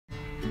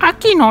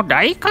秋の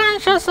大感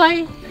謝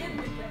祭。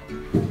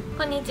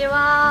こんにち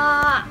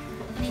は。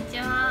こんにち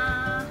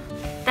は。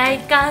大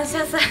感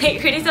謝祭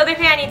振袖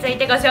フェアについ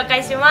てご紹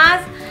介しま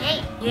す。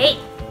イエイ。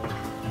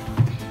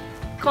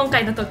今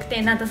回の特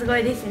典なんとすご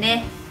いです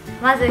ね。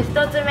まず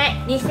1つ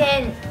目、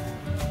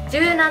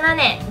2017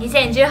年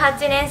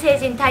2018年成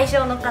人対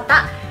象の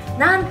方、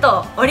なん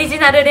とオリジ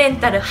ナルレン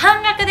タル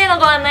半額での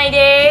ご案内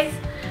で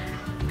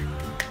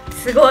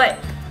す。すごい。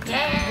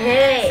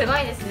すご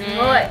いですね。す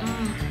ご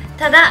い。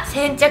ただ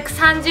先着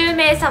30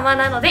名様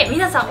なので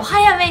皆さんお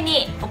早め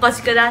にお越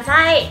しくだ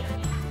さい。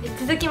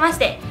続きまし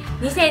て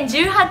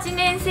2018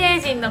年成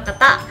人の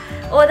方、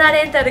オーダー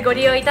レンタルご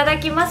利用いただ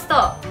きますと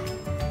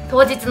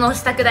当日の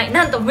支度代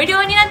なんと無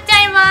料になっち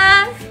ゃい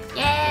ます。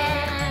イエ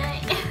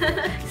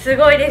ーイす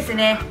ごいです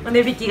ね、お値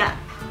引きが。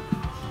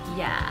い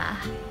や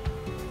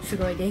ーす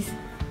ごいです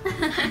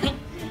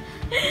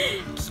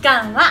期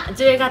間は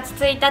10月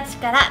1日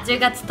から10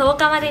月10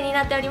日までに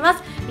なっておりま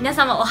す。皆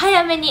様お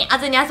早めに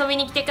Azに遊び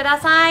に来てくだ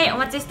さい。お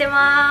待ちして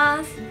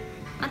ます。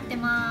待って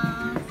ます。